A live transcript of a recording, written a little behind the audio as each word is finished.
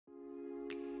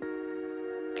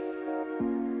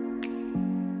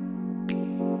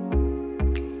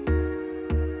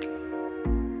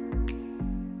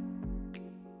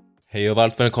Hej och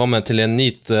varmt välkommen till en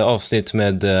nytt avsnitt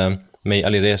med mig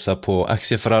Ali Reza på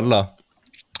Aktier för alla.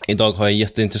 Idag har jag en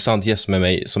jätteintressant gäst med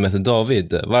mig som heter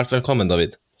David. Varmt välkommen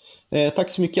David. Tack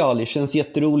så mycket Ali, känns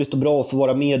jätteroligt och bra att få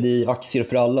vara med i Aktier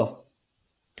för alla.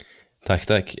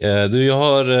 Tack. Jag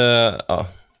har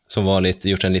som vanligt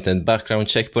gjort en liten background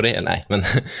check på det. Nej, men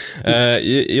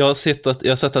jag har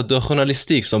sett att du har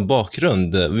journalistik som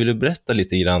bakgrund. Vill du berätta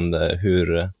lite grann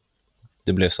hur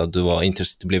det blev så att du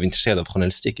blev intresserad av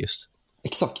journalistik just?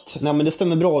 Exakt, nej men det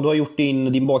stämmer bra. Du har gjort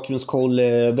din bakgrundskoll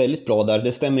väldigt bra där.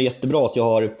 Det stämmer jättebra att jag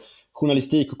har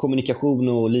journalistik och kommunikation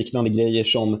och liknande grejer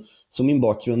som min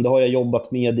bakgrund. Det har jag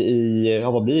jobbat med i,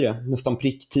 vad blir det? Nästan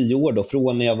prick 10 år då.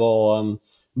 Från när jag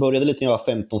började lite när jag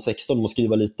var 15-16 och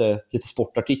skriva lite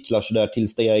sportartiklar så där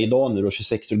tills det jag är idag nu då,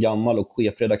 26 år gammal och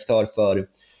chefredaktör för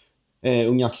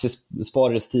Unga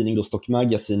Aktiesparares tidning då, Stock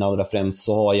Magazine allra främst.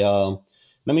 Så har jag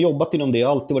jobbat inom det. Jag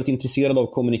har alltid varit intresserad av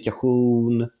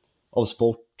kommunikation, av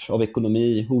sport, av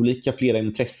ekonomi, olika flera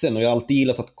intressen, och jag har alltid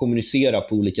gillat att kommunicera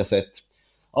på olika sätt.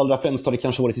 Allra främst har det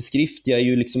kanske varit i skrift. Jag är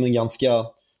ju liksom en ganska,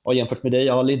 jämfört med dig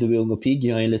Ali, du är ung och pigg,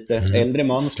 jag är en lite äldre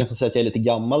man, så kan jag säga att jag är lite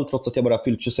gammal trots att jag bara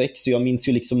fyllt 26, så jag minns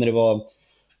ju liksom när det var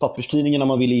papperstidningarna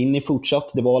man ville in i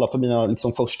fortsatt. Det var alla för mina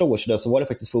liksom första år så var det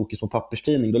faktiskt fokus på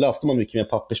papperstidning. Då läste man mycket mer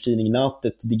papperstidning,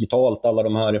 nätet, digitalt, alla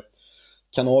de här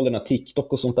kanalerna,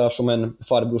 TikTok och sånt där som en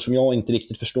farbror som jag inte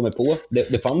riktigt förstår mig på.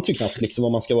 Det fanns ju knappt liksom,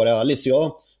 om man ska vara ärlig. Så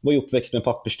jag var ju uppväxt med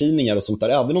papperstidningar och sånt där.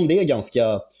 Även om det är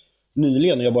ganska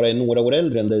nyligen och jag bara är några år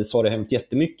äldre än dig, så har det hänt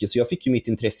jättemycket. Så jag fick ju mitt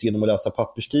intresse genom att läsa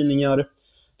papperstidningar.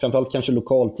 Framförallt kanske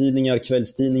lokaltidningar,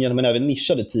 kvällstidningar, men även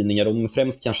nischade tidningar. Om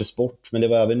främst kanske sport, men det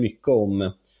var även mycket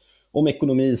om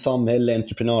ekonomi, samhälle,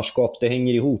 entreprenörskap. Det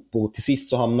hänger ihop, och till sist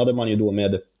så hamnade man ju då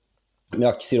med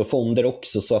aktier och fonder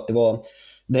också. Så att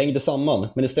det hängde samman,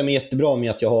 men det stämmer jättebra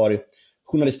med att jag har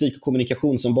journalistik och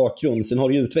kommunikation som bakgrund. Sen har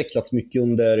det utvecklats mycket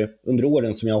under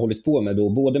åren som jag har hållit på med då.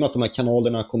 Både med att de här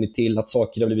kanalerna har kommit till, att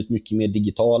saker har blivit mycket mer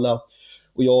digitala.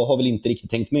 Och jag har väl inte riktigt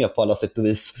tänkt med på alla sätt och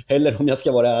vis heller, om jag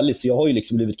ska vara ärlig. Så jag har ju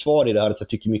liksom blivit kvar i det här att jag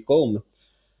tycker mycket om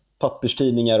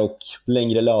papperstidningar och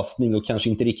längre läsning, och kanske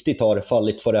inte riktigt har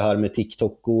fallit för det här med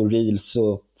TikTok och Reels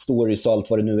och Stories och allt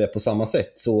vad det nu är på samma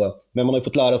sätt. Men man har ju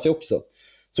fått lära sig också.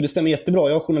 Så det stämmer jättebra.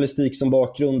 Jag har journalistik som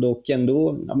bakgrund och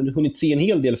ändå hunnit se en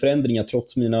hel del förändringar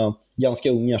trots mina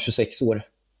ganska unga 26 år.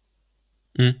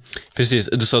 Precis,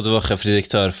 du sa att du var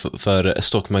chefredaktör för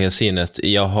Stockmagasinet.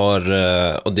 Jag har,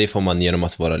 och det får man genom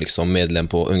att vara liksom medlem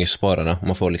på Ungespararna.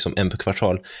 Man får liksom en per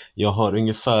kvartal. Jag har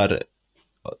ungefär,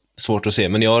 svårt att se,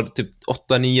 men jag har typ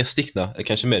 8-9 stickna,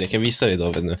 kanske mer. Jag kan visa dig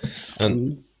David nu.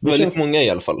 Väldigt många i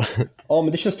alla fall. Ja,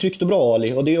 men det känns tryggt och bra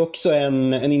Ali. Och det är också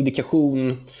en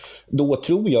indikation då,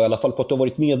 tror jag i alla fall, på att du har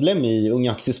varit medlem i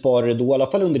Unga Aktiesparare då, i alla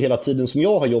fall under hela tiden som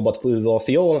jag har jobbat på UA.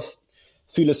 För jag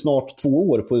fyller snart 2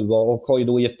 år på UA och har ju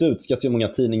då gett ut, ska se hur många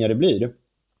tidningar det blir.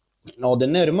 Ja, det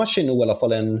närmar sig nog i alla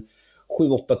fall en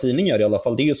 7-8 tidningar i alla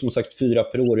fall. Det är ju som sagt 4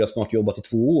 per år, jag har snart jobbat i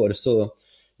 2 år. Så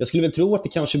jag skulle väl tro att det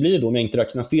kanske blir då, om jag inte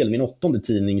räknar fel, min 8:e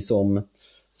tidning som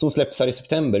släpps här i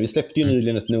september. Vi släppte ju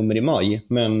nyligen ett nummer i maj,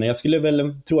 men jag skulle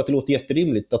väl tro att det låter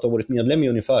jätterimligt att ha varit medlem i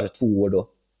ungefär 2 år då.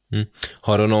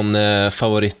 Har du någon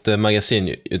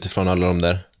favoritmagasin utifrån alla de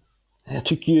där? Jag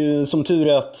tycker ju som tur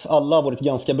är att alla har varit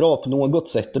ganska bra på något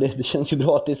sätt, och det känns ju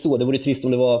bra att det är så. Det vore trist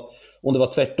om det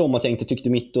var tvärtom, att jag inte tyckte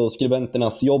mitt och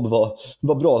skribenternas jobb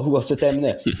var bra oavsett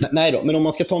ämne. Nej då, men om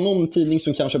man ska ta någon tidning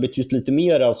som kanske har betytt lite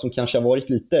mer, som kanske har varit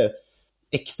lite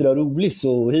extra rolig,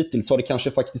 så hittills har det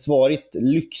kanske faktiskt varit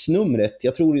lyxnumret.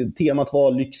 Jag tror temat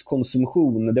var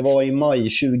lyxkonsumtion. Det var i maj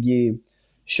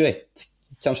 2021.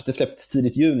 Kanske det släpptes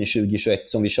tidigt juni 2021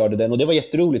 som vi körde den. Och det var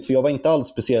jätteroligt, för jag var inte alls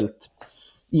speciellt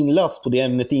inläst på det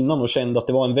ämnet innan och kände att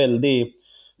det var en väldig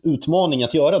utmaning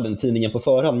att göra den tidningen på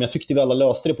förhand. Men jag tyckte vi alla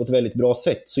löste det på ett väldigt bra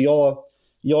sätt. Så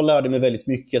jag lärde mig väldigt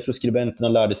mycket. Jag tror skribenterna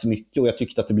lärde sig mycket, och jag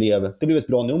tyckte att det blev ett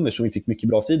bra nummer som vi fick mycket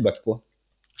bra feedback på.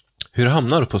 Hur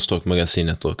hamnar du på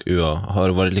Stockmagasinet och UA? Har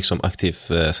du varit liksom aktiv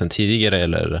sedan tidigare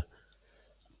eller?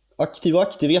 Aktiv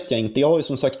vet jag inte. Jag har ju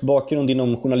som sagt bakgrund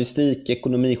inom journalistik,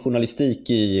 ekonomijournalistik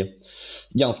i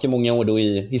ganska många år då,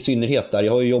 i synnerhet där.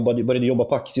 Jag har ju började jobba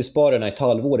på Aktiespararna ett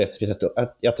halvår efter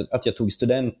att jag tog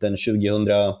studenten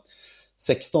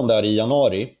 2016 där i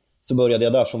januari. Så började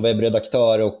jag där som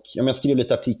webbredaktör och jag skrev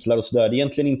lite artiklar och sådär. Det är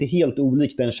egentligen inte helt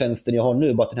olikt den tjänsten jag har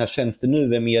nu, bara att den här tjänsten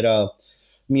nu är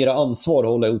mera ansvar att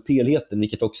hålla ihop helheten,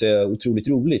 vilket också är otroligt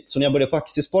roligt. Så när jag började på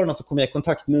Aktiespararna så kom jag i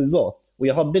kontakt med UA, och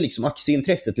jag hade liksom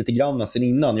aktieintresset lite grann sedan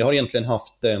innan. Jag har egentligen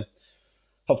haft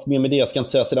med mig det, jag ska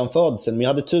inte säga sedan födseln, men jag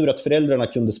hade tur att föräldrarna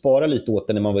kunde spara lite åt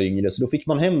det när man var yngre, så då fick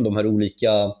man hem de här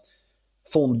olika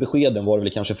fondbeskeden var det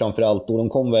väl kanske framförallt, och de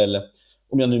kom väl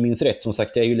om jag nu minns rätt, som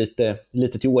sagt, jag är ju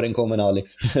lite till åren kommen, Ali.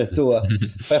 Så har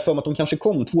jag för mig att de kanske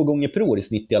kom 2 gånger per år i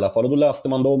snitt i alla fall. Och då läste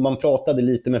man dem, man pratade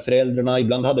lite med föräldrarna.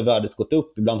 Ibland hade värdet gått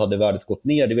upp, ibland hade värdet gått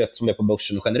ner. Det vet som det är på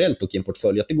börsen generellt och i en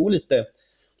portfölj, att det går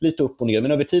lite upp och ner.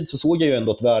 Men över tid så såg jag ju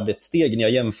ändå ett värdet steg när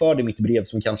jag jämförde mitt brev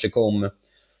som kanske kom...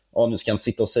 Ja, nu ska jag inte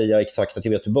sitta och säga exakt att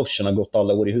jag vet hur börsen har gått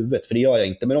alla år i huvudet, för det gör jag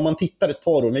inte. Men om man tittar ett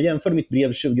par år, när jag jämförde mitt brev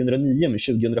 2009 med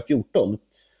 2014,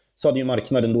 så hade ju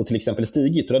marknaden då till exempel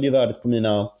stigit, och det hade ju värdet på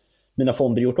mina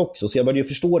fonder gjort också. Så jag började ju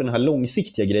förstå den här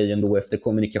långsiktiga grejen då efter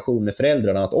kommunikation med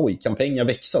föräldrarna, att oj, kan pengar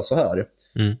växa så här?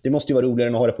 Det måste ju vara roligare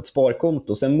än att ha det på ett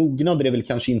sparkonto. Sen mognade det väl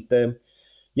kanske inte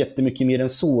jättemycket mer än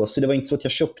så det var inte så att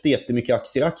jag köpte jättemycket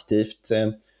aktier aktivt.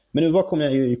 Men nu kom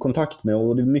jag ju i kontakt med,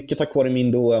 och det är mycket tack vare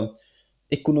min då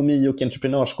ekonomi- och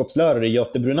entreprenörskapslärare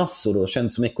Göte Brunasso, då,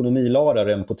 känd som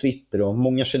ekonomiläraren på Twitter. Och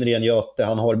många känner igen Göte,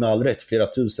 han har med all rätt flera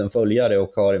tusen följare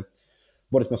och har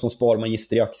varit med som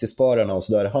sparmagister i Aktiespararna och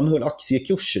sådär. Han höll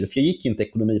aktiekurser, för jag gick inte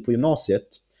ekonomi på gymnasiet.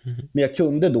 Men jag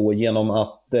kunde då genom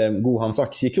att gå hans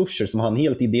aktiekurser som han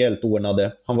helt ideellt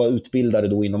ordnade. Han var utbildare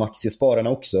då inom Aktiespararna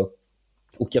också.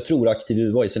 Och jag tror aktiv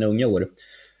UA i sina unga år.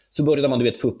 Så började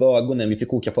man få upp ögonen. Vi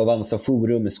fick åka på Avanza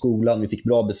forum i skolan. Vi fick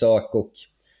bra besök och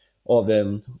av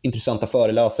intressanta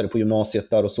föreläsare på gymnasiet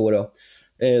där och så då.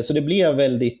 Så det blev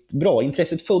väldigt bra.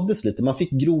 Intresset föddes lite. Man fick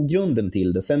grogrunden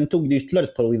till det. Sen tog det ytterligare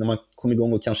ett par år innan man kom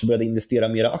igång och kanske började investera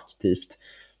mer aktivt.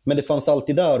 Men det fanns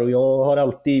alltid där, och jag har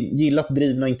alltid gillat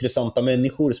drivna, intressanta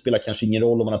människor. Det spelar kanske ingen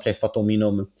roll om man har träffat dem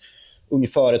inom ung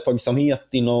företagsamhet,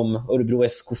 inom Örebro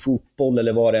SK fotboll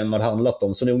eller vad det än har handlat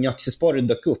om. Så när unga aktiesparare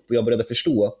dök upp och jag började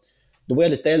förstå, då var jag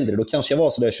lite äldre. Då kanske jag var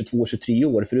sådär 22-23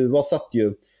 år. För UVA satt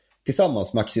ju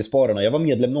tillsammans med Aktiespararna. Jag var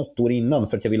medlem något år innan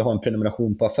för att jag ville ha en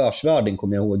prenumeration på Affärsvärlden,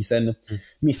 kommer jag ihåg. Sen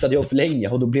missade jag för länge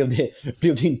och då blev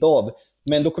det inte av.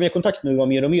 Men då kom jag i kontakt med UVA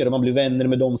mer och mer, och man blev vänner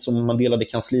med dem som man delade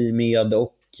kansli med,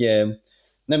 och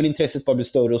men intresset bara blev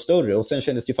större och större. Och sen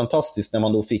kändes det ju fantastiskt när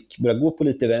man då fick börja gå på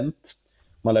lite event.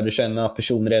 Man lärde känna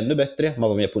personer ännu bättre. Man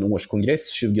var med på en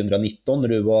årskongress 2019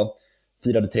 när UVA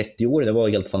firade 30 år. Det var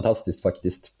helt fantastiskt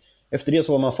faktiskt. Efter det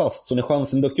så var man fast. Så när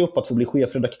chansen dök upp att få bli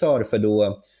chefredaktör för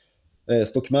då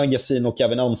Stock Magazine och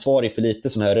även ansvarig för lite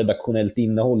sån här redaktionellt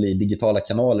innehåll i digitala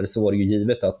kanaler, så var det ju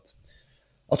givet att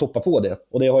hoppa på det.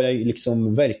 Och det har jag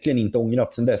liksom verkligen inte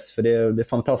ångrat sedan dess, för det är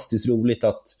fantastiskt roligt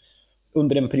att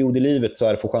under en period i livet så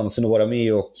här få chansen att vara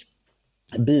med och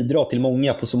bidra till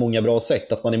många på så många bra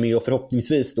sätt. Att man är med och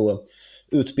förhoppningsvis då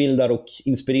utbildar och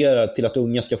inspirerar till att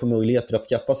unga ska få möjligheter att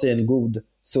skaffa sig en god,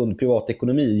 sund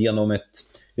privatekonomi genom ett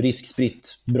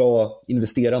riskspritt, bra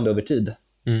investerande över tid.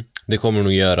 Det kommer du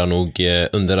nog göra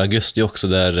under augusti också,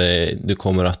 där du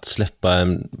kommer att släppa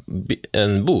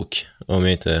en bok, om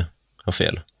jag inte har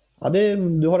fel. Ja,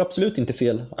 du har absolut inte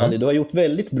fel, Ali. Du har gjort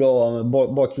väldigt bra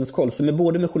bakgrundskoll, som är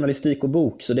både med journalistik och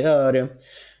bok, så det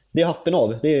är hatten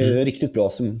av. Det är riktigt bra,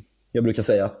 som jag brukar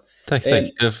säga. Tack.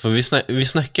 För vi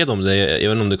snackade om det, jag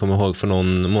vet inte om du kommer ihåg, för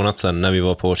någon månad sedan när vi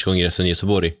var på årskongressen i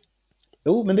Göteborg.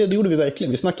 Jo, men det gjorde vi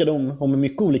verkligen. Vi snackade om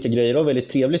mycket olika grejer. Det var väldigt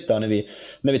trevligt där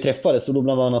när vi träffades. Och då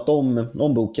bland annat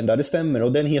om boken där, det stämmer.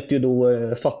 Och den heter ju då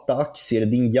Fatta aktier,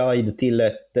 din guide till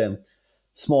ett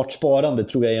smart sparande,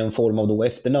 tror jag är en form av då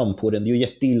efternamn på den. Det är ju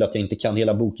jätteilla att jag inte kan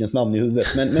hela bokens namn i huvudet.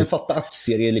 Men Fatta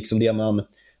aktier är liksom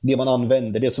det man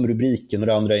använder. Det är som rubriken, och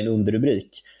det andra är en underrubrik.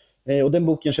 Och den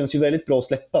boken känns ju väldigt bra att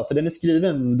släppa, för den är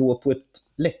skriven då på ett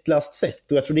lättläst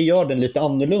sätt. Och jag tror det gör den lite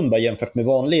annorlunda jämfört med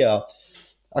vanliga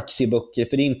aktieböcker,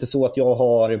 för det är inte så att jag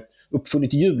har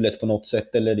uppfunnit hjulet på något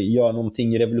sätt eller gör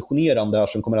någonting revolutionerande här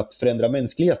som kommer att förändra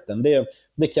mänskligheten.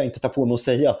 Det kan jag inte ta på mig att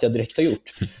säga att jag direkt har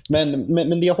gjort.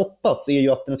 Men det jag hoppas är ju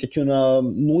att den ska kunna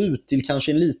nå ut till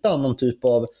kanske en lite annan typ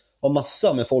av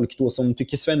massa med folk då som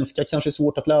tycker svenska kanske är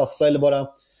svårt att läsa eller bara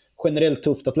generellt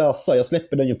tufft att läsa. Jag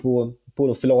släpper den ju på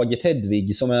förlaget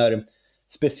Hedvig, som är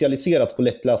specialiserat på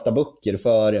lättlästa böcker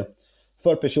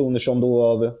för personer som då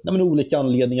av olika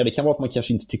anledningar, det kan vara att man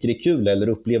kanske inte tycker det är kul eller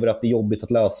upplever att det är jobbigt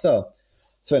att läsa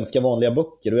svenska vanliga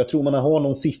böcker. Och jag tror man har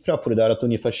någon siffra på det där, att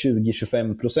ungefär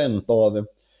 20-25% av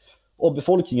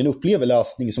befolkningen upplever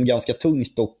läsning som ganska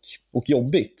tungt och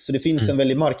jobbigt. Så det finns en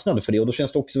väldig marknad för det, och då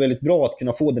känns det också väldigt bra att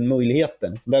kunna få den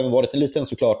möjligheten. Det har även varit en liten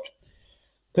såklart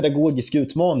pedagogisk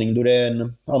utmaning, då det är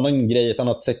en annan grej, ett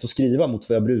annat sätt att skriva mot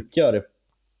vad jag brukar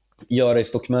göra i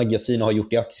Stock Magazine och har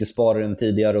gjort i Aktiespararen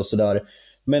tidigare och sådär.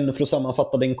 Men för att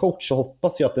sammanfatta den kort, så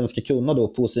hoppas jag att den ska kunna då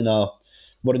på sina,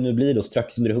 vad det nu blir då,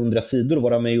 strax under 100 sidor,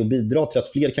 vara med och bidra till att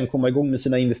fler kan komma igång med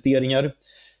sina investeringar,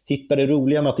 hitta det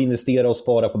roliga med att investera och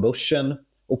spara på börsen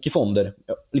och i fonder,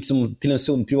 liksom till en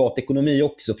sund privatekonomi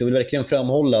också. För jag vill verkligen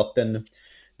framhålla att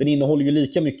den innehåller ju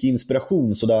lika mycket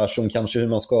inspiration sådär som kanske hur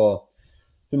man ska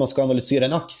hur man ska analysera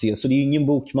en aktie. Så det är ingen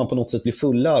bok man på något sätt blir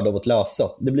fullärd av att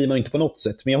läsa. Det blir man inte på något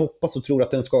sätt. Men jag hoppas och tror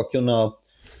att den ska kunna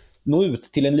nå ut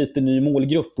till en lite ny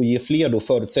målgrupp och ge fler då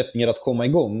förutsättningar att komma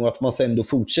igång, och att man sen då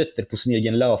fortsätter på sin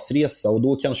egen läsresa, och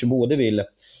då kanske både vill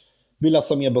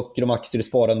läsa mer böcker om aktier,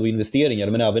 sparande och investeringar,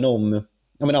 men även om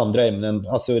andra ämnen,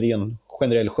 alltså ren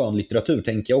generell skönlitteratur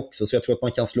tänker jag också. Så jag tror att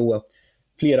man kan slå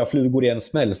flera flugor i en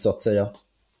smäll så att säga.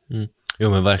 Jo,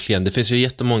 men verkligen. Det finns ju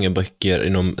jättemånga böcker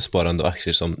inom sparande och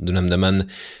aktier som du nämnde, men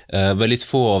väldigt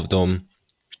få av dem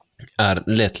är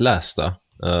lättlästa.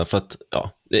 För att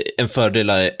en fördel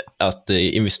är att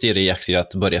investera i aktier,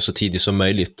 att börja så tidigt som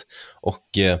möjligt. Och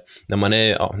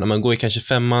när man går i kanske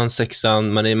 5:an,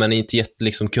 6:an, man är inte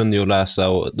liksom kunnig att läsa,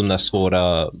 och de där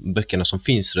svåra böckerna som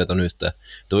finns redan ute,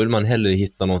 då vill man hellre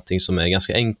hitta någonting som är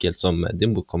ganska enkelt, som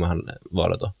din bok kommer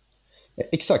vara då.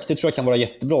 Exakt, det tror jag kan vara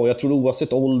jättebra. Och jag tror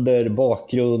oavsett ålder,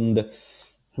 bakgrund,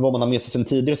 vad man har med sig sedan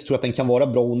tidigare, så tror jag att den kan vara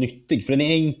bra och nyttig. För den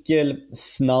är enkel,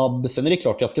 snabb. Sen är det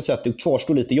klart, jag ska säga att det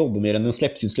kvarstår lite jobb med den. Den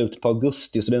släpps i slutet på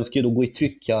augusti, så den ska ju då gå i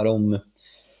tryck här om,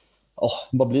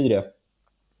 vad blir det?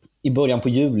 I början på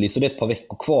juli, så det är ett par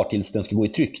veckor kvar tills den ska gå i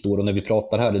tryck då när vi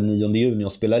pratar här den 9 juni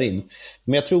och spelar in.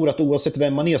 Men jag tror att oavsett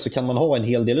vem man är så kan man ha en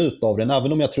hel del ut av den.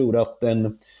 Även om jag tror att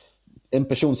en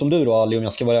person som du då, Ali, om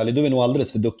jag ska vara ärlig, du är nog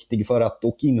alldeles för duktig för att,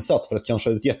 och insatt för att kanske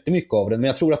ha ut jättemycket av den. Men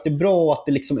jag tror att det är bra att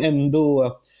det liksom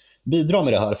ändå bidrar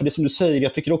med det här. För det som du säger,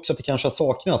 jag tycker också att det kanske har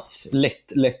saknats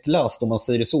lättläst, om man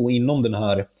säger det så, inom den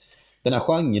här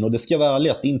genren. Och det ska vara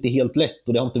ärligt att det inte är helt lätt,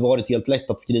 och det har inte varit helt lätt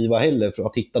att skriva heller för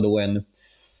att hitta då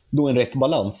en rätt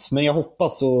balans. Men jag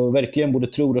hoppas och verkligen både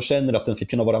tror och känner att den ska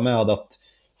kunna vara med att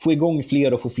få igång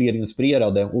fler och få fler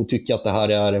inspirerade och tycka att det här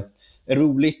är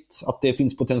roligt, att det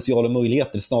finns potential och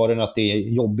möjligheter, snarare än att det är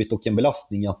jobbigt och en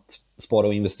belastning att spara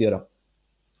och investera.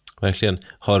 Verkligen.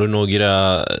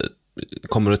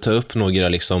 Kommer du ta upp några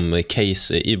liksom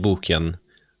case i boken?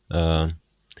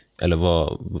 Eller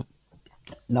vad?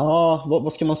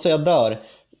 Vad ska man säga där?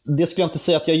 Det skulle jag inte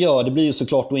säga att jag gör. Det blir ju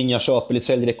såklart då inga köp- eller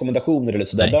säljrekommendationer eller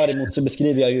sådär. Däremot så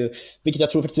beskriver jag ju, vilket jag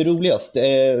tror faktiskt är roligast,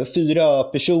 4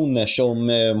 personer som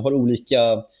har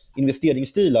olika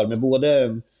investeringsstilar med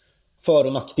både för-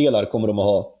 och nackdelar kommer de att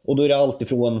ha. Och då är det allt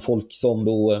ifrån folk som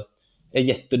då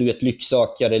är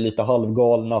lycksökare, lite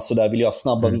halvgalna, så där vill göra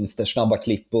snabba vinster, snabba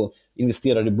klipp, och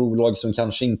investerar i bolag som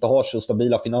kanske inte har så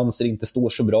stabila finanser, inte står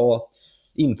så bra,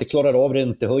 inte klarar av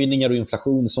räntehöjningar och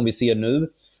inflation som vi ser nu.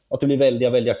 Att det blir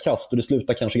väldiga kast, och det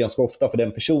slutar kanske ganska ofta för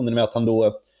den personen med att han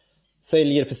då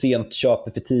säljer för sent,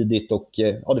 köper för tidigt,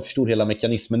 och du förstår hela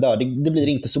mekanismen där. Det blir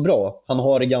inte så bra. Han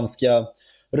har det ganska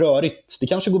rörigt. Det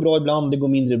kanske går bra ibland, det går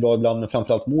mindre bra ibland, men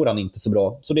framförallt mår han inte så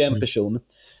bra. Så det är en person.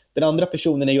 Den andra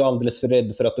personen är ju alldeles för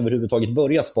rädd för att överhuvudtaget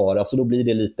börja spara, så då blir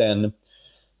det lite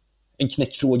en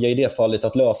knäckfråga i det fallet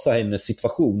att lösa hennes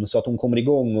situation, så att hon kommer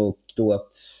igång och då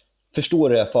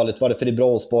förstår i det här fallet varför det är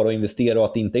bra att spara och investera och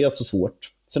att det inte är så svårt.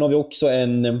 Sen har vi också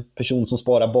en person som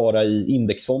sparar bara i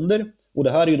indexfonder, och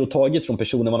det här är ju då taget från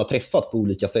personer man har träffat på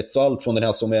olika sätt, så allt från den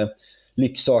här som är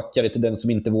lycksökare till den som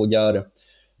inte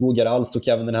vågar alls, och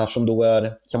även den här som då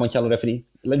är, kan man kalla det för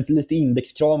lite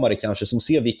indexkramare kanske, som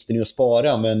ser vikten i att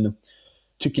spara men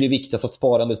tycker det är viktigast att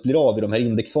sparandet blir av i de här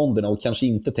indexfonderna och kanske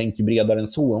inte tänker bredare än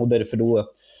så, och därför då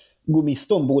går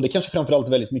miste om både kanske framförallt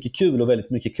väldigt mycket kul och väldigt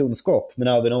mycket kunskap, men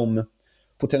även om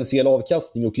potentiell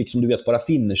avkastning, och liksom du vet bara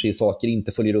finner sig i saker,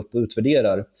 inte följer upp och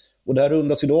utvärderar. Och det här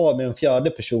rundas ju då av med en fjärde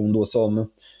person då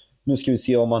som, nu ska vi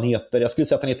se om han heter, jag skulle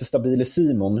säga att han heter Stabile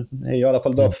Simon. Jag är i alla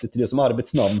fall döpt till det som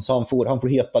arbetsnamn, så han får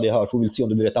heta det här, får vi se om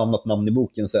det blir ett annat namn i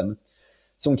boken sen.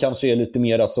 Som kanske är lite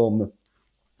mera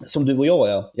som du och jag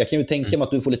är. Jag kan ju tänka mig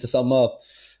att du får lite samma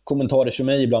kommentarer som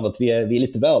mig ibland, att vi är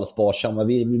lite väl sparsamma,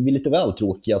 vi är lite väl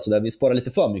tråkiga, så där vi sparar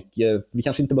lite för mycket. Vi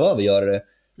kanske inte behöver göra det.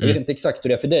 Jag vet inte exakt hur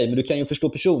det är för dig, men du kan ju förstå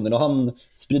personen, och han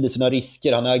sprider sina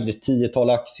risker, han äger ett 10-tal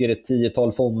aktier, ett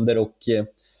 10-tal fonder, och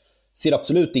ser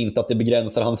absolut inte att det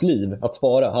begränsar hans liv att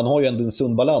spara. Han har ju ändå en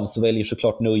sund balans och väljer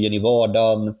såklart nöjen i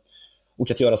vardagen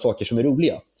och att göra saker som är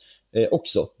roliga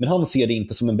också. Men han ser det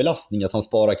inte som en belastning att han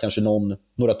sparar kanske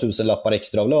några tusenlappar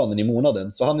extra av lönen i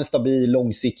månaden. Så han är stabil,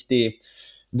 långsiktig,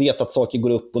 vet att saker går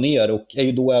upp och ner, och är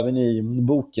ju då även i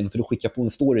boken, för att skicka på en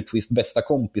story twist, bästa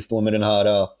kompis då med den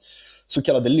här så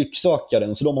kallade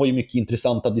lycksökaren. Så de har ju mycket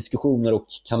intressanta diskussioner och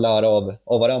kan lära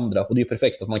av varandra, och det är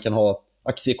perfekt att man kan ha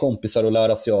aktiekompisar och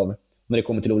lära sig av när det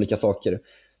kommer till olika saker.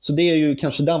 Så det är ju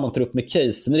kanske där man tar upp med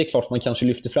case. Sen är det klart att man kanske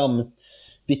lyfter fram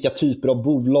vilka typer av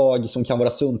bolag som kan vara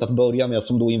sunt att börja med,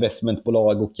 som då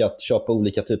investmentbolag, och att köpa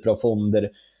olika typer av fonder,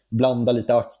 blanda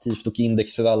lite aktivt och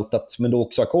indexförvaltat, men då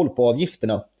också ha koll på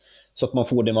avgifterna. så att man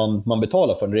får det man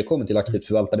betalar för när det kommer till aktivt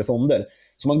förvaltade fonder.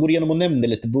 Så man går igenom och nämner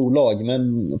lite bolag,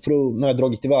 men nu har jag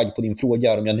dragit iväg på din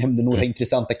fråga om jag nämnde några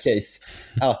intressanta case.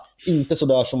 Inte så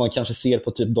där som man kanske ser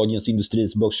på typ Dagens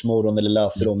Industris Börsmorgon eller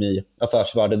läser om i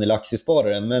Affärsvärlden eller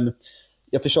Aktiespararen, men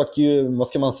jag försöker ju, vad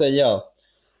ska man säga,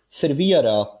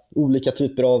 servera olika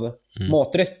typer av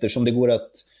maträtter som det går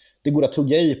att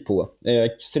tugga i på.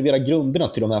 Servera grunderna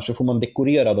till de här, så får man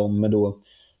dekorera dem med då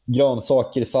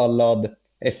grönsaker, sallad,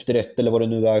 efterrätt eller vad det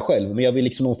nu är själv. Men jag vill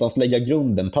liksom någonstans lägga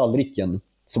grunden, tallriken,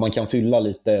 som man kan fylla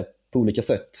lite på olika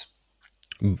sätt.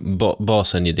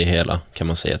 Basen i det hela kan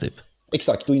man säga typ.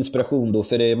 Exakt, och inspiration då,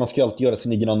 för man ska alltid göra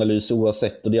sin egen analys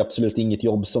oavsett, och det är absolut inget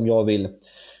jobb som jag vill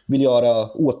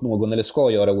göra åt någon eller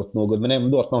ska göra åt någon, men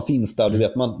ändå att man finns där, du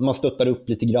vet, man stöttar upp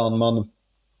lite grann,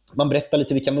 man berättar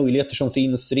lite vilka möjligheter som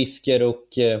finns, risker och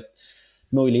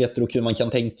möjligheter och hur man kan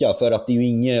tänka, för att det är ju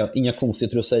inga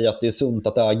konstigheter att säga att det är sunt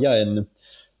att äga en,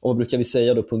 och brukar vi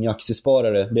säga då på Unga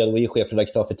Aktiesparare, det är då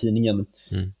chefredaktör för tidningen,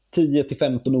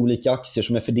 10-15 olika aktier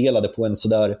som är fördelade på en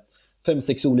sådär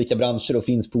 5-6 olika branscher och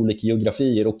finns på olika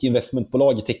geografier, och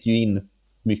investmentbolaget täcker ju in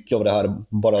mycket av det här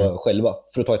bara själva,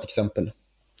 för att ta ett exempel.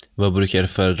 Vad brukar du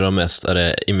föredra mest? Är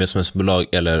det investmentbolag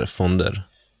eller fonder?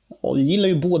 Jag gillar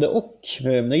ju både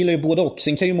och.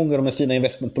 Sen kan ju många av de här fina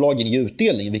investmentbolagen ge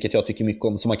utdelning, vilket jag tycker mycket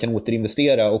om, så man kan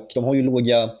återinvestera, och de har ju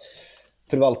låga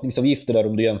förvaltningsavgifter där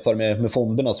om du jämför med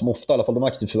fonderna, som ofta, i alla fall de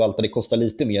aktivt förvaltade, kostar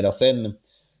lite mer. Sen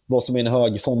vad som är en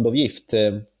hög fondavgift,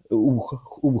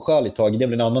 oskäligt hög, det är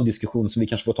väl en annan diskussion som vi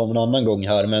kanske får ta någon annan gång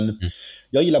här, men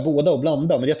jag gillar båda och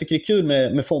blanda. Men jag tycker det är kul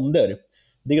med fonder,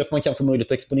 det är att man kan få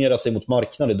möjlighet att exponera sig mot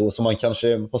marknader då som man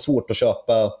kanske har svårt att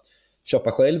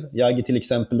köpa själv. Jag äger till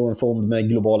exempel då en fond med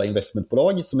globala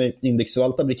investmentbolag som är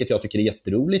indexförvaltad, vilket jag tycker är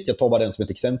jätteroligt. Jag tar bara den som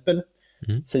ett exempel.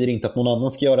 Säger inte att någon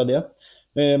annan ska göra det.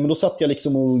 Men då satt jag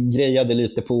liksom och grejade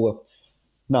lite på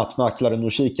nätmäklaren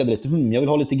och kikade lite. Jag vill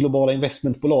ha lite globala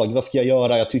investmentbolag. Vad ska jag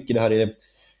göra? Jag tycker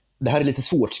det här är lite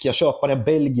svårt. Ska jag köpa det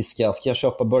belgiska? Ska jag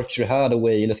köpa Berkshire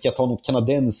Hathaway? Eller ska jag ta något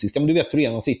kanadensiskt? Men du vet hur det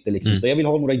är man sitter liksom. Så jag vill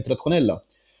ha några internationella.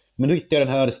 Men då hittade jag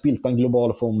den här Spiltan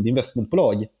Global Fond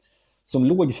investmentbolag som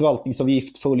låg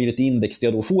förvaltningsavgift, följer ett index där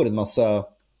jag då får en massa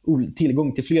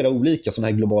tillgång till flera olika sådana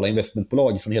här globala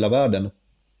investmentbolag från hela världen.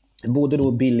 Både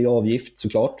då billig avgift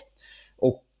såklart,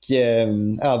 och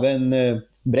även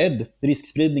bredd,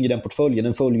 riskspridning i den portföljen.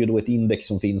 Den följer då ett index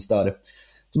som finns där.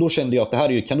 Så då kände jag att det här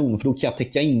är ju kanon, för då kan jag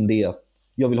täcka in det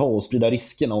jag vill ha och sprida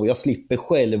riskerna, och jag slipper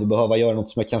själv behöva göra något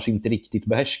som jag kanske inte riktigt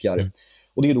behärskar.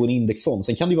 Och det är då en indexfond.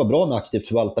 Sen kan det ju vara bra med aktivt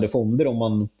förvaltade fonder om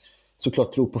man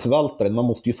såklart tror på förvaltaren. Man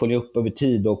måste ju följa upp över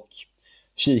tid och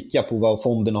kika på vad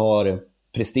fonden har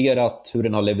presterat, hur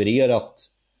den har levererat,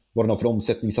 vad den har för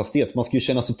omsättningshastighet. Man ska ju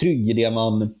känna sig trygg i det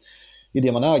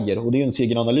man äger, och det är ju en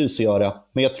egen analys att göra.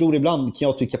 Men jag tror ibland, kan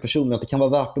jag tycka personligen, att det kan vara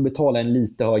värt att betala en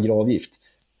lite högre avgift,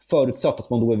 förutsatt att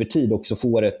man då över tid också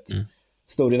får ett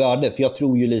större värde. För jag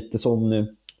tror ju lite som,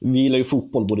 vi gillar ju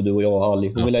fotboll både du och jag och Ali,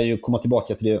 och vi lär ju komma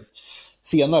tillbaka till det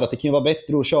senare, att det kan ju vara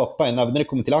bättre att köpa även när det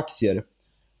kommer till aktier,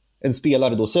 en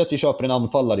spelare då, säg att vi köper en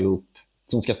anfallare ihop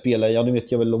som ska spela, nu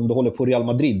vet jag väl om du håller på Real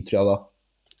Madrid, tror jag, va?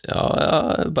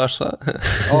 Ja, Barca.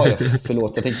 Ja,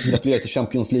 förlåt, jag tänkte gratulera till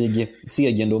Champions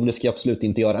League-segern då, men det ska jag absolut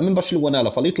inte göra. Men Barcelona i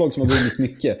alla fall, det är ett lag som har vunnit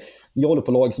mycket. Jag håller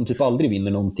på lag som typ aldrig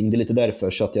vinner någonting, det är lite därför,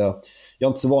 så att jag är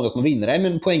inte så van att man vinner. Nej,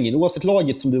 men poängen, oavsett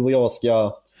laget som du och jag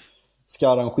ska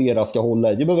arrangera, ska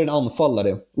hålla i, vi behöver en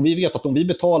anfallare. Och vi vet att om vi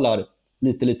betalar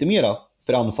lite mera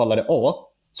för anfallare A,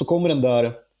 så kommer den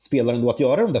där spelaren då att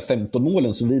göra de där 15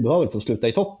 målen som vi behöver för att sluta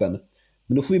i toppen.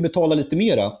 Men då får vi betala lite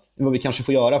mera än vad vi kanske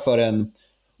får göra för en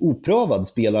oprövad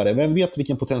spelare. Vem vet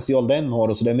vilken potential den har,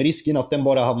 och så där, med risken att den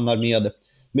bara hamnar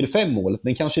med 5 mål.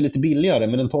 Den kanske är lite billigare,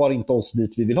 men den tar inte oss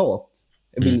dit vi vill ha.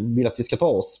 Vill att vi ska ta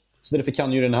oss. Så därför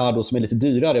kan ju den här då, som är lite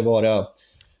dyrare, vara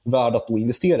värd att då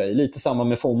investera i. Lite samma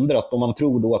med fonder, att om man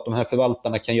tror då att de här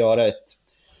förvaltarna kan göra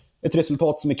ett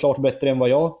resultat som är klart bättre än vad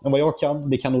jag kan.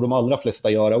 Det kan nog de allra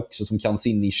flesta göra också, som kan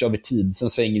sin nisch över tid. Sen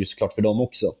svänger det såklart för dem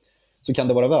också. Så kan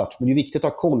det vara värt. Men det är viktigt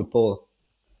att ha koll på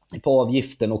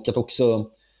avgiften, och att också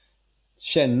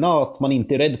känna att man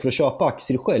inte är rädd för att köpa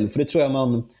aktier själv. För det tror jag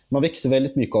man växer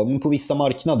väldigt mycket av. Men på vissa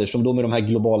marknader, som då med de här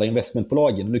globala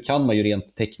investmentbolagen, nu kan man ju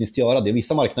rent tekniskt göra det.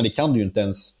 Vissa marknader kan du ju inte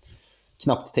ens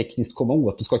knappt tekniskt komma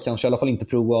åt. Du ska kanske i alla fall inte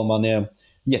prova om man är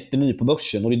jätteny på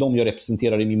börsen, och det är de jag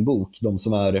representerar i min bok, de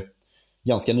som är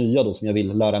ganska nya då, som jag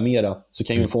vill lära mera. Så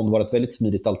kan ju en fond vara ett väldigt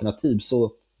smidigt alternativ.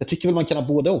 Så jag tycker väl man kan ha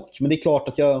både och, men det är klart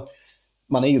att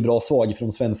man är ju bra svag för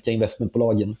de svenska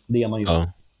investmentbolagen, det är man ju.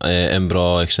 Ja, en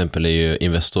bra exempel är ju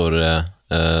Investor,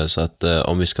 så att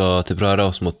om vi ska typ röra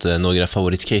oss mot några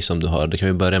favoritcase som du har, då kan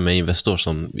vi börja med Investor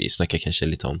som vi snackar kanske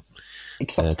lite om.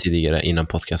 tidigare innan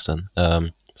podcasten.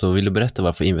 Så vill du berätta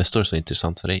varför Investor är så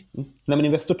intressant för dig? Nej, men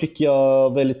Investor tycker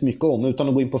jag väldigt mycket om. Utan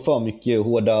att gå in på för mycket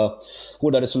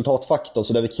hårda resultatfaktor,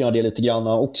 så där vi kan göra det lite grann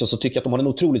också, så tycker jag att de har en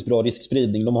otroligt bra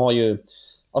riskspridning. De har ju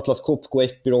Atlas Copco och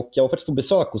Epiroc. Jag var faktiskt på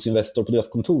besök hos Investor på deras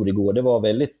kontor igår. Det var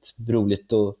väldigt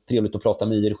roligt och trevligt att prata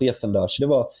med IR-chefen där. Så det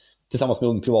var tillsammans med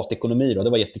Ung Privatekonomi då. Det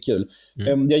var jättekul.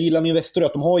 Jag gillar med Investor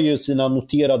att de har ju sina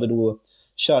noterade då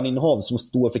kärninnehav som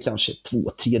står för kanske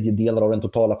 2/3 av den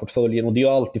totala portföljen. Och det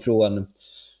är allt ifrån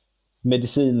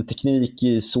medicinteknik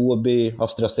i Sobi,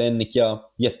 AstraZeneca,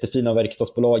 jättefina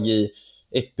verkstadsbolag i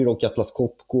Epiroc, Atlas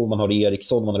Copco, man har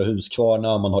Ericsson, man har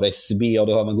Husqvarna, man har SCB, och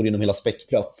då hör man går inom hela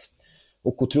spektrat.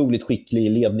 Och otroligt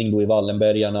skicklig ledning då i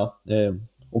Wallenbergarna,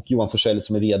 och Johan Forsell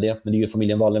som är vd, men det är ju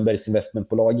familjen Wallenbergs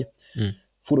investmentbolag.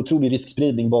 Får otrolig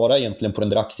riskspridning bara egentligen på den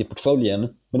där aktieportföljen.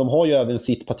 Men de har ju även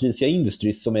sitt Patricia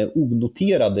Industries som är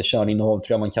onoterade kärninnehav,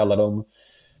 tror jag man kallar dem.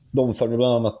 De för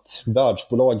bland annat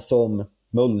världsbolag som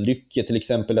Mölnlycke till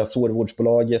exempel, det här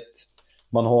sårvårdsbolaget.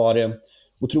 Man har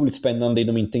otroligt spännande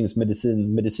inom inte ens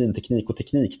medicinteknik och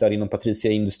teknik där inom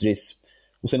Patricia Industries.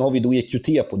 Och sen har vi då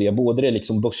EQT på det, både det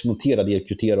liksom börsnoterade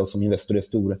EQT som Investor är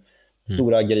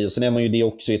stora grejer. Och sen är man ju det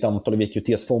också i ett antal av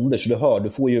EQTs fonder, så du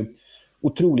får ju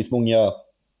otroligt många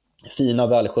fina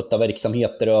välskötta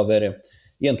verksamheter över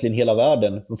egentligen hela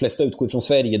världen. De flesta utgår från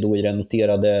Sverige då i den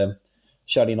noterade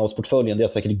kärninnehavsportföljen. Det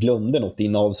jag säkert glömde något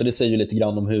innehav, så det säger ju lite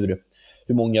grann om hur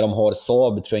många de har.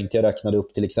 Saab tror jag inte jag räknade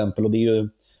upp till exempel, och det är ju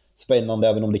spännande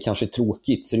även om det kanske är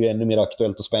tråkigt, så det är ju ännu mer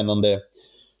aktuellt och spännande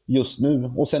just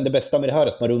nu. Och sen det bästa med det här är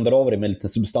att man rundar av det med en liten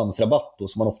substansrabatt då,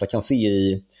 som man ofta kan se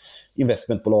i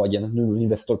investmentbolagen. Nu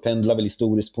Investor pendlar väl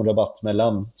historiskt på en rabatt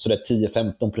mellan sådär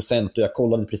 10-15%, och jag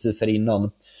kollade precis här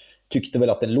innan, tyckte väl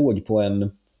att den låg på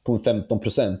en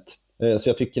 15%. Så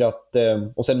jag tycker att,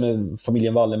 och sen med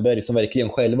familjen Wallenberg som verkligen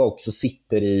själva också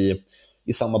sitter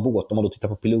i samma båt, om man då tittar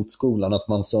på pilotskolan, att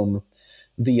man som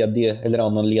vd eller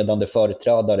annan ledande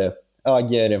företrädare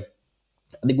äger,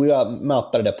 det går ju att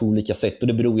mäta det där på olika sätt och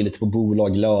det beror ju lite på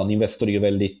bolag, lön. Investor är ju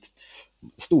väldigt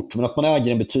stort, men att man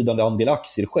äger en betydande andel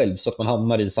aktier själv så att man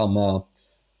hamnar i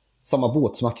samma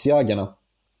båt som aktieägarna.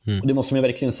 Och det måste man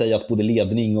verkligen säga att både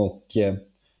ledning och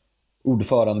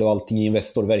ordförande och allting i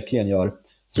Investor verkligen gör.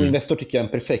 Så Investor tycker jag är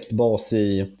en perfekt bas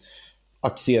i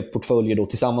aktieportföljer då,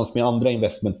 tillsammans med andra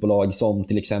investmentbolag som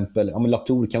till exempel,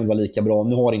 Latour kan väl vara lika bra.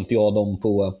 Nu har inte jag dem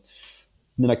på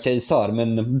mina case här,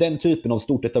 men den typen av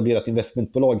stort etablerat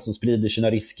investmentbolag som sprider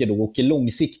sina risker då och är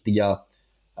långsiktiga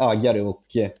ägare och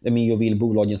är med och vill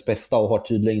bolagens bästa och har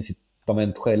tydliga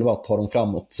incitament själva att ta dem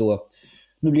framåt. Så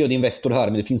nu blev det Investor här,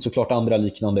 men det finns såklart andra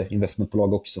liknande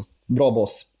investmentbolag också. Bra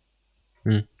bas.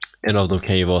 En av dem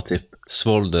kan ju vara typ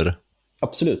Svolder.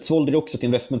 Absolut, Svolder är också ett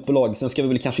investmentbolag. Sen ska vi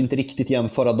väl kanske inte riktigt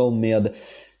jämföra dem med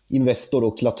Investor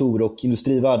och Latour och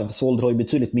industrivärden, för Svolder har ju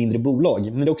betydligt mindre bolag.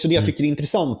 Men det är också det jag tycker är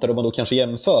intressant om man då kanske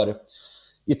jämför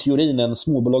i teorin en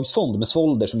småbolagsfond med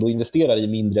Svolder som då investerar i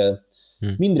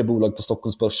mindre bolag på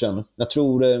Stockholmsbörsen. Jag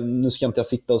tror, nu ska inte jag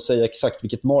sitta och säga exakt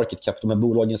vilket market cap de här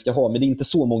bolagen ska ha, men det är inte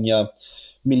så många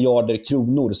miljarder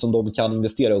kronor som de kan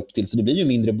investera upp till, så det blir ju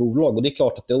mindre bolag, och det är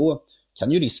klart att då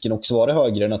kan ju risken också vara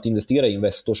högre än att investera i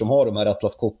Investor som har de här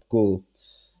Atlas Copco,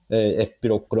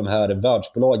 Epiroc och de här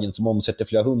världsbolagen som omsätter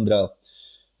flera 100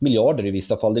 miljarder i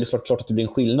vissa fall. Det är klart att det blir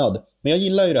en skillnad. Men jag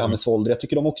gillar ju det här med Svolder. Jag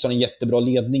tycker de också har en jättebra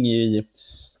ledning i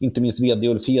inte minst vd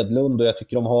Ulf Hedlund, och jag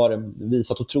tycker de har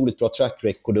visat otroligt bra track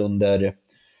record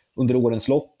under årens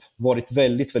lopp. Varit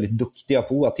väldigt, väldigt duktiga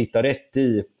på att hitta rätt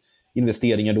i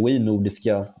investeringar då i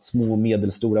nordiska små och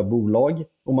medelstora bolag.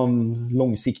 Och man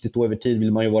långsiktigt då över tid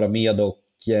vill man ju vara med och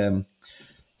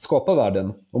skapa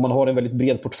värden. Och man har en väldigt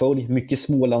bred portfölj, mycket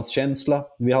Smålandskänsla.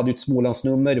 Vi hade ju ett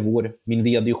Smålandsnummer, min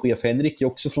vd och chef Henrik är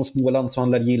också från Småland, så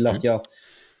han lär gilla att jag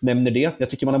nämner det. Jag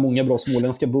tycker man har många bra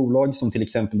småländska bolag som till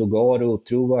exempel Dogaro,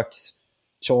 Trovax,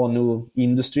 Chano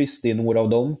Industries, det är några av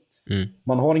dem.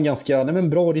 Man har en ganska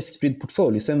bra riskspridd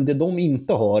portfölj. Sen det de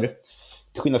inte har,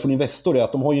 till skillnad från Investor, är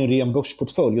att de har ju en ren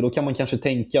börsportfölj, och då kan man kanske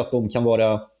tänka att de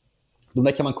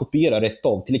där kan man kopiera rätt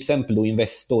av. Till exempel då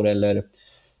Investor eller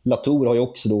Latour har ju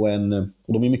också då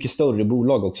och de är mycket större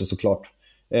bolag också såklart.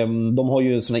 De har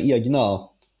ju såna egna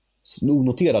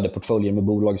onoterade portföljer med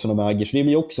bolag som de äger, så det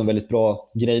blir också en väldigt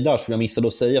bra grej där, som jag missade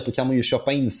att säga, att då kan man ju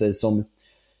köpa in sig som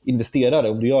investerare.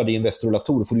 Om du gör det i Investor och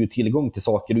Latour får du ju tillgång till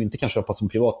saker du inte kan köpa som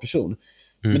privatperson.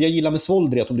 Men det jag gillar med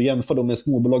Svolder är att om du jämför dem med en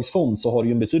småbolagsfond så har du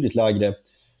ju en betydligt lägre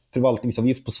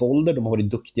förvaltningsavgift på Svolder. De har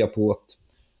varit duktiga på att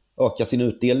öka sin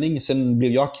utdelning. Sen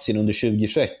blev ju aktien under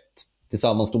 2021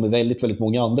 tillsammans med väldigt, väldigt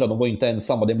många andra. De var ju inte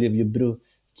ensamma. Den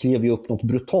klev ju upp något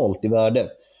brutalt i värde.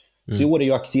 Så i år är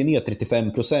ju aktien ner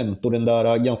 35% och den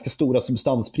där ganska stora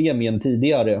substanspremien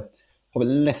tidigare har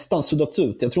väl nästan suddats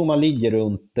ut. Jag tror man ligger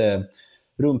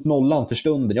runt nollan för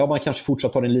stunden. Ja, man kanske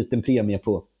fortsatt har en liten premie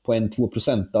på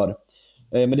 1-2% där.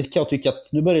 Men det kan jag tycka att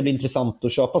nu börjar det bli intressant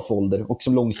att köpa Svolder. Och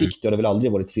som långsiktig har det väl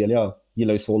aldrig varit fel. Jag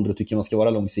gillar ju Svolder och tycker man ska vara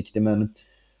långsiktig. Men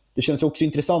det känns ju också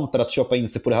intressantare att köpa in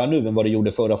sig på det här nu än vad det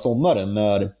gjorde förra sommaren.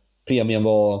 När premien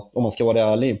var, om man ska vara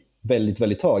ärlig, väldigt,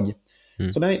 väldigt hög.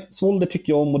 Så nej, Svolder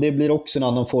tycker jag om. Och det blir också en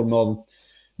annan form av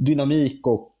dynamik.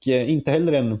 Och inte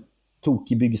heller en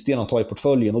tokig byggsten att ta i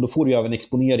portföljen. Och då får du ju även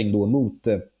exponering då mot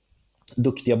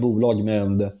duktiga bolag.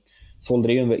 Med Svolder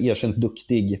är ju en erkänt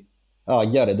duktig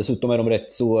ägare. Dessutom är de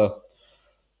rätt så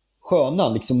sköna.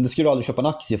 Liksom, du ska ju aldrig köpa en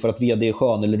aktie för att vd är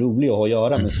skön eller rolig att ha att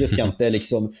göra. Men så det ska inte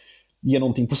liksom ge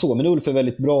någonting på så. Men Ulf är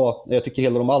väldigt bra. Jag tycker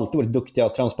hela de alltid varit duktiga,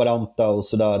 transparenta och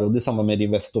sådär. Och det är samma med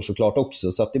Investor såklart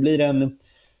också. Så att det blir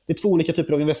det är två olika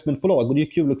typer av investmentbolag. Och det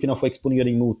är kul att kunna få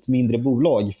exponering mot mindre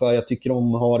bolag. För jag tycker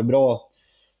de har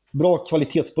bra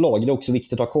kvalitetsbolag. Det är också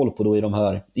viktigt att ha koll på då i de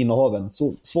här innehaven.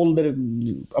 Så Svolder,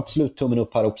 absolut tummen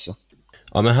upp här också.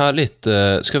 Ja, men härligt.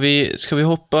 Ska vi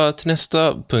hoppa till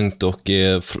nästa punkt och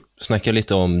snacka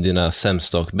lite om dina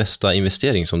sämsta och bästa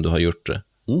investering som du har gjort?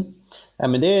 Ja,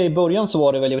 men i början så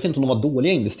var det väl, jag vet inte om de var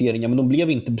dåliga investeringar, men de blev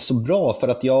inte så bra för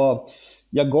att jag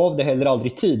gav det heller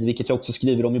aldrig tid, vilket jag också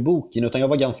skriver om i boken, utan jag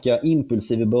var ganska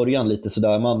impulsiv i början, lite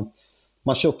sådär.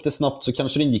 Man köpte snabbt så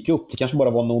kanske den gick upp, det kanske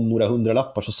bara var några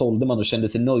hundralappar, så sålde man och kände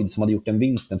sig nöjd som hade gjort den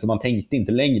vinsten, för man tänkte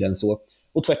inte längre än så.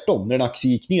 Och tvärtom, när en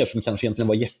aktie gick ner som kanske egentligen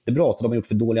var jättebra, så hade man gjort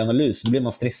för dålig analys, då blev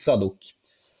man stressad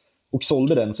och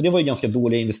sålde den. Så det var ju ganska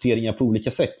dåliga investeringar på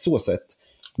olika sätt, så sätt.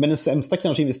 Men den sämsta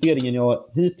kanske investeringen jag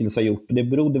hittills har gjort, det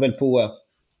berodde väl på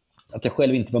att jag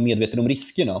själv inte var medveten om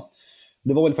riskerna.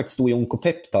 Det var väl faktiskt då i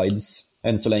Oncopeptides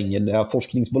än så länge, det här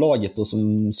forskningsbolaget då,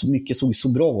 som så mycket såg så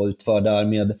bra ut för där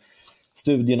med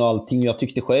studien och allting. Jag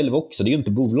tyckte själv också, det är ju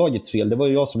inte bolagets fel, det var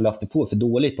ju jag som läste på för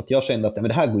dåligt, att jag kände att men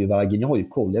det här går ju vägen, jag har ju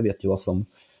koll, jag vet ju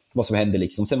vad som hände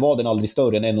liksom. Sen var den aldrig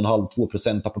större än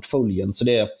 1,5-2% av portföljen, så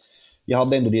jag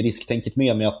hade ändå det risktänket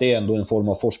med mig att det är ändå en form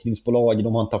av forskningsbolag,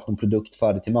 de har inte haft någon produkt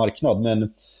färdig till marknad,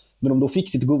 men när de då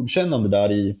fick sitt godkännande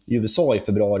där i USA i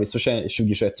februari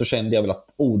 2021 så kände jag väl att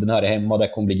den här är hemma,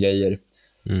 där kommer bli grejer.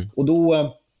 Och då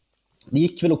det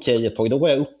gick väl okej ett tag, då var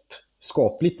jag upp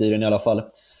skapligt i den i alla fall.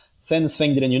 Sen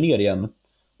svängde den ju ner igen.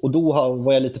 Och då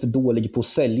var jag lite för dålig på att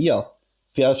sälja.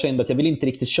 För jag kände att jag vill inte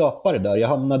riktigt köpa det där. Jag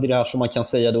hamnade i det här som man kan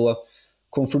säga då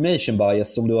confirmation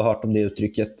bias, som du har hört om det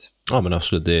uttrycket. Ja, men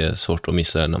absolut, det är svårt att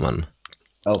missa det när man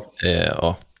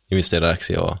investerar i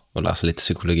aktier och läser lite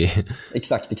psykologi.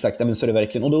 Exakt, ja, men så är det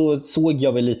verkligen. Och då såg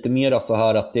jag väl lite mer så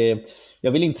här att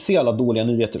jag vill inte se alla dåliga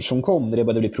nyheter som kom när det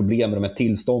började bli problem med de här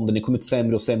tillstånden. Det kom ut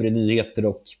sämre och sämre nyheter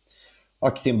och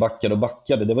aktien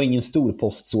backade. Det var ingen stor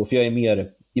post så, för jag är mer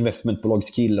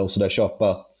investmentbolagskille och sådär,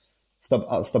 köpa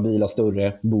stabila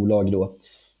större bolag då.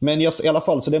 Men i alla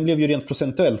fall, så den blev ju rent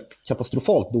procentuellt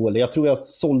katastrofalt dålig. Jag tror jag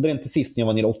sålde den till sist när jag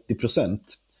var ner 80%.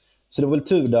 Så det var väl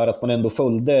tur där att man ändå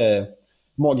följde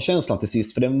magkänslan till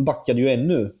sist, för den backade ju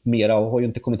ännu mera och har ju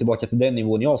inte kommit tillbaka till den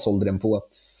nivån jag sålde den på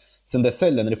sen dess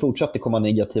heller, när det fortsatte komma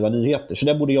negativa nyheter. Så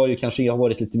där borde jag ju kanske ha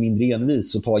varit lite mindre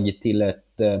envis och tagit till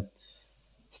ett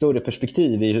större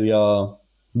perspektiv i hur jag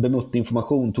bemötte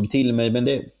information, tog till mig, men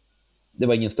det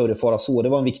var ingen större fara så. Det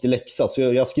var en viktig läxa, så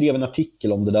jag skrev en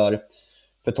artikel om det där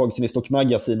för ett tag sedan i Stock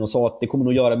Magazine och sa att det kommer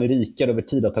nog göra mig rikare över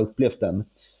tid att ha upplevt den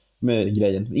med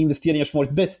grejen. Investeringar som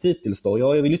varit bäst hittills då?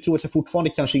 Jag vill ju tro att jag fortfarande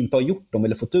kanske inte har gjort dem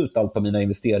eller fått ut allt av mina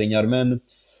investeringar, men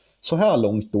så här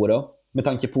långt då med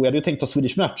tanke på, jag hade ju tänkt ta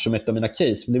Swedish Match som ett av mina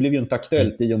case, men det blev ju inte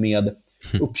aktuellt i och med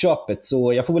uppköpet,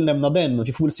 så jag får väl nämna den och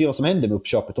vi får väl se vad som händer med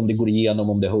uppköpet, om det går igenom,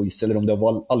 om det höjs eller om det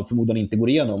av all förmodan inte går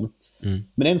igenom.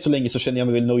 Men än så länge så känner jag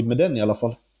mig väl nöjd med den i alla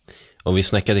fall. Och vi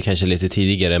snackade kanske lite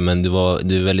tidigare, men du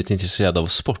är väldigt intresserad av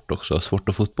sport också, sport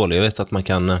och fotboll. Jag vet att man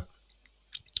kan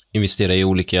investera i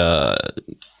olika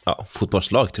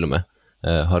fotbollslag till och med.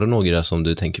 Har du några som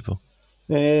du tänker på?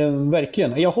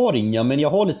 Verkligen. Jag har inga, men jag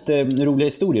har lite roliga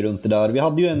historier runt det där. Vi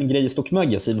hade ju en grej i Stock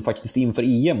Magazine faktiskt inför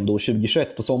EM då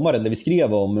 2021 på sommaren, där vi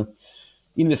skrev om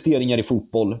investeringar i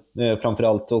fotboll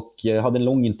framförallt, och hade en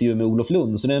lång intervju med Olof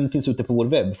Lund, så den finns ute på vår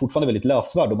webb. Fortfarande väldigt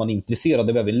läsvärd om man är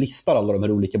intresserad av, vi listar alla de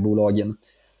här olika bolagen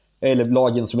eller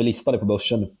lagen som är listade på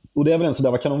börsen. Och det är väl en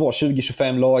sådär, vad kan de vara,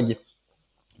 20-25 lag,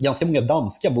 ganska många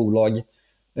danska bolag.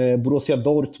 Borussia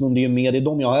Dortmund är ju med, det är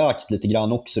de jag har ägt lite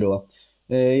grann också då.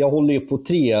 Jag håller ju på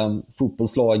 3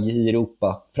 fotbollslag i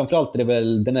Europa. Framförallt är det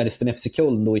väl den Ersten FC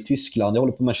Köln då i Tyskland. Jag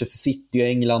håller på Manchester City i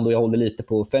England och jag håller lite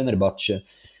på Fenerbahce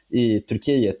i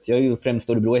Turkiet. Jag är ju främst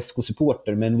Örebro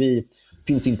SK-supporter, men vi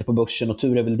finns inte på börsen och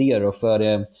tur är väl det då,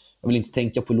 för jag vill inte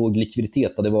tänka på låg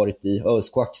likviditet hade varit i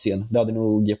ÖSK-aktien. Det hade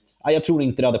nog, jag tror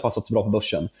inte det hade passat så bra på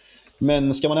börsen.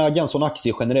 Men ska man äga en sån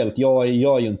aktie generellt, jag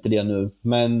gör ju inte det nu.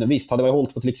 Men visst, hade jag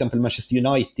hållit på till exempel Manchester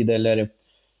United eller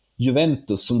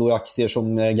Juventus som då är aktier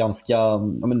som är ganska,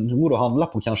 går att handla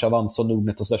på, kanske Avanza och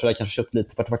Nordnet och sådär, så jag kanske köpt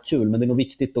lite för att det var kul. Men det är nog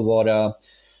viktigt att vara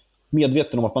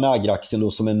medveten om att man äger aktien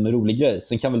då som en rolig grej.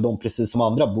 Sen kan väl de precis som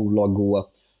andra bolag gå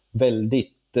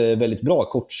väldigt bra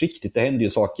kortsiktigt. Det händer ju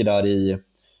saker där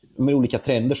med olika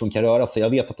trender som kan röra sig. Jag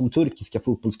vet att de turkiska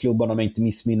fotbollsklubbarna, om jag inte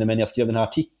missminner, men jag skrev den här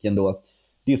artikeln då,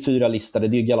 det är 4 listade.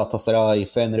 Det är Galatasaray,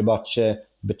 Fenerbahce,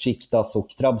 Besiktas och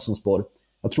Trabzonspor.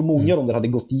 Jag tror många av dem där hade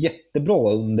gått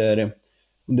jättebra under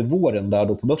våren där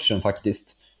då på börsen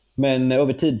faktiskt. Men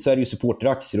över tid så är det ju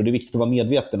supporteraktier och det är viktigt att vara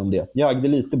medveten om det. Jag ägde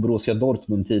lite Borussia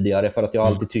Dortmund tidigare för att jag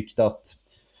alltid tyckte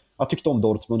om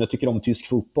Dortmund. Jag tycker om tysk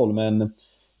fotboll, men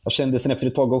jag kände sen efter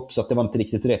ett tag också att det var inte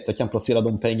riktigt rätt. Jag kan placera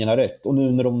de pengarna rätt. Och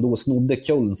nu när de då snodde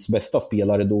Kölns bästa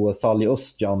spelare då, Salih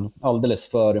Özcan, alldeles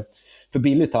för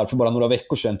billigt här för bara några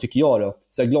veckor sedan tycker jag då.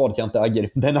 Så jag är glad att jag inte äger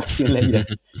den aktien längre.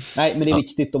 Nej, men det är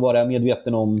viktigt att vara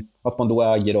medveten om att man då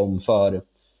äger dem för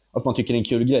att man tycker det är en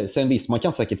kul grej. Sen visst, man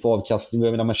kan säkert få avkastning.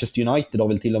 Jag menar, Manchester United har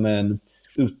väl till och med en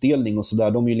utdelning och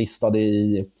sådär. De är ju listade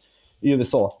i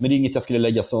USA. Men det är inget jag skulle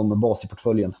lägga som bas i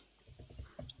portföljen.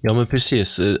 Ja, men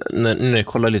precis. När jag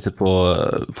kollar lite på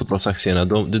fotbollsaktierna,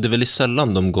 det är väldigt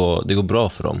sällan det går bra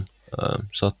för dem.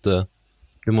 Så att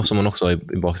det måste man också ha i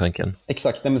baktanken.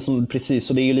 Exakt, nej, men precis.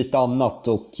 Och det är ju lite annat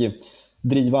och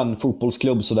driva en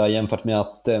fotbollsklubb så där jämfört med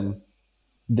att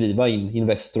driva in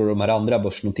Investor och de här andra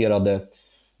börsnoterade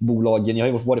bolagen. Jag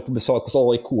har ju varit på besök hos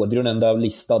AIK, det är den enda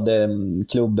listade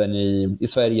klubben i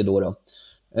Sverige då.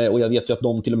 Och jag vet ju att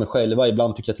de till och med själva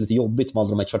ibland tycker att det är lite jobbigt med alla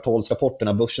de här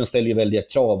kvartalsrapporterna. Börsen ställer ju väldiga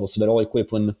krav och så där. AIK är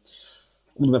på om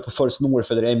de är på First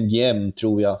North eller MGM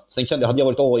tror jag. Sen hade jag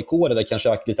varit AIK där kanske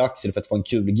jag ägt lite aktier för att få en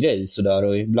kul grej så där.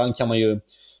 Och ibland kan man ju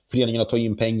föreningarna ta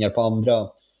in pengar på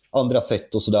andra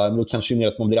sätt och sådär. Men då kanske det är mer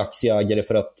att man blir aktieägare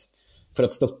för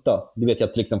att stötta. Det vet jag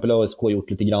att till exempel ÖSK har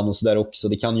gjort lite grann och sådär också.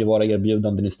 Det kan ju vara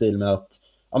erbjudanden i stil med att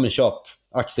köp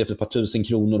aktier för ett par 1000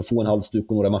 kronor och få en halsduk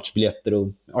och några matchbiljetter och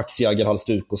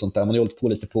aktieägarhalsduk och sånt där. Man har hållit på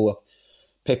lite på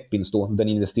Peppins då, den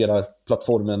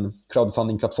investerarplattformen,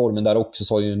 crowdfundingplattformen där också,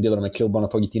 så har ju en del av de här klubbarna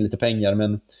tagit in lite pengar.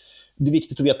 Men det är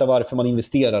viktigt att veta varför man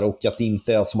investerar och att det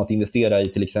inte är som att investera i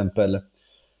till exempel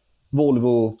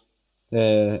Volvo,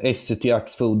 Essity,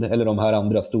 Axfood eller de här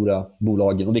andra stora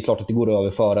bolagen. Och det är klart att det går att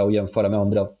överföra och jämföra med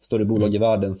andra större bolag i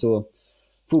världen. Så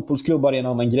fotbollsklubbar är en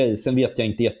annan grej. Sen vet jag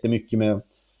inte jättemycket med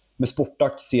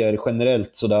sportaktier generellt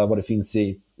så där vad det finns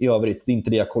i övrigt. Det är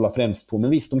inte det jag kollar främst på. Men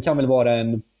visst, de kan väl vara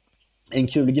en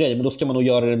kul grej. Men då ska man nog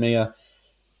göra det med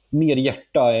mer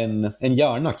hjärta än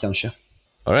hjärna kanske.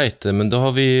 All right, men då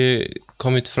har vi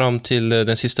kommit fram till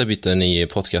den sista biten i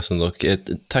podcasten. Och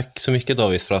tack så mycket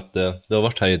David för att du har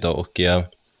varit här idag och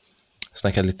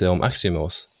snackat lite om aktier med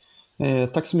oss.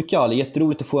 Tack så mycket Ali,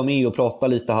 jätteroligt att få vara med och prata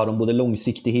lite här om både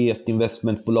långsiktighet,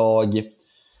 investmentbolag,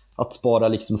 att spara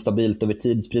liksom stabilt över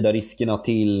tid, sprida riskerna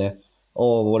till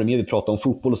vad var det mer vi pratade om,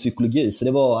 fotboll och psykologi. Så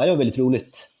det var väldigt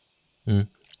roligt.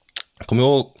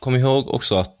 Kom ihåg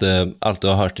också att allt du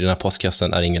har hört i den här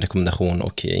podcasten är ingen rekommendation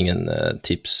och ingen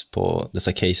tips på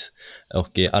dessa case.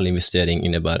 Och all investering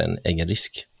innebär en egen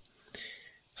risk.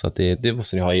 Så att det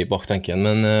måste ni ha i baktanken.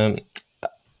 Men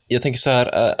jag tänker så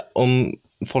här, om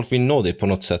folk vill nå dig på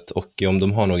något sätt och om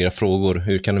de har några frågor,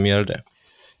 hur kan de göra det?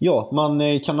 Ja,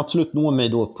 man kan absolut nå mig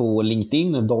då på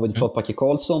LinkedIn, David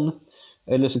Flatbacke-Karlsson.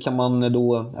 Eller så kan man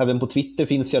då, även på Twitter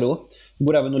finns jag då. Det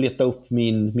går även att leta upp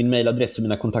min mailadress och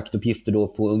mina kontaktuppgifter då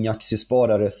på Unga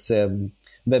Aktiesparares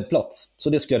webbplats. Så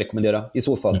det skulle jag rekommendera i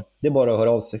så fall. Det är bara att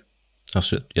höra av sig.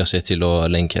 Absolut. Jag ser till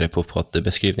att länka det på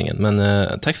beskrivningen.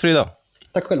 Men tack för idag.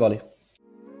 Tack själv Ali.